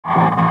I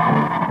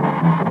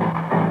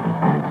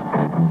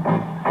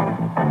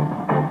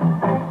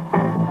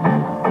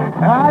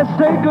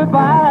say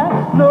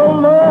goodbye, no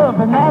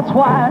love, and that's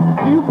why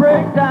you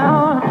break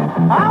down.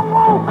 I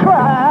won't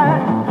cry.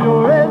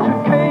 You're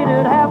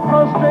educated, half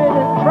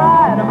frustrated,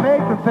 try to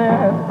make me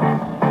fair.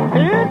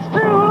 It's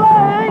too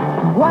late.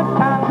 One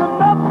time's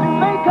enough to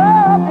make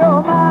up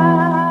your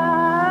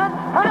mind.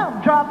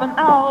 I'm dropping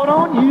out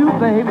on you,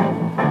 baby.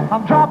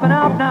 I'm dropping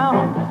out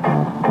now.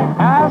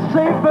 I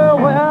say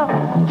farewell.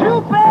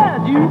 Too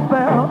bad you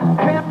fell.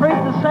 Can't break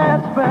the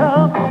sad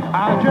spell.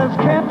 I just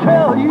can't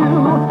tell you.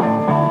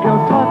 Your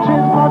touch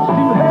is much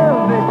too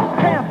heavy.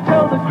 Can't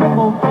tell the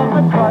cripple from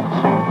the crutch.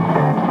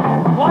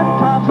 One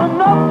time's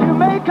enough to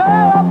make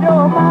up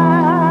your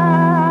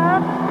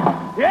mind.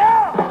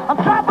 Yeah, I'm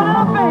dropping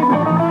out,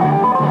 baby.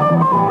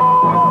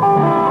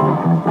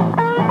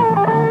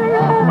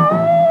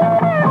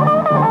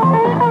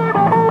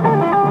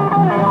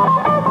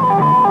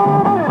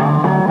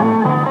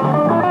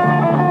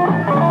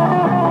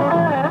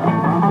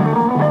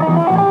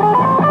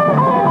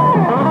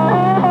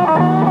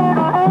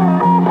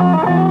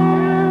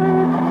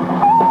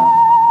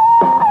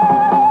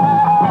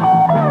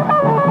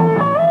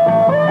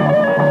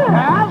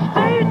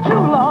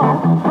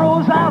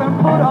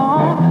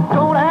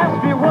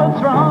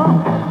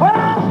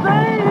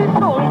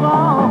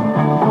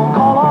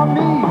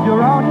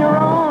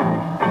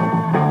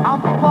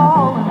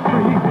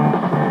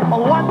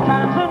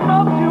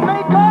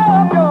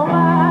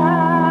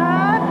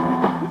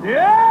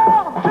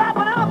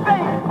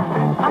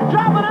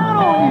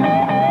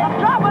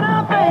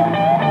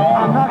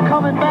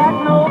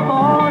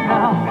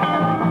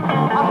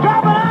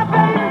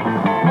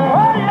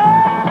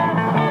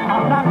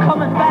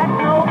 Coming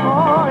back.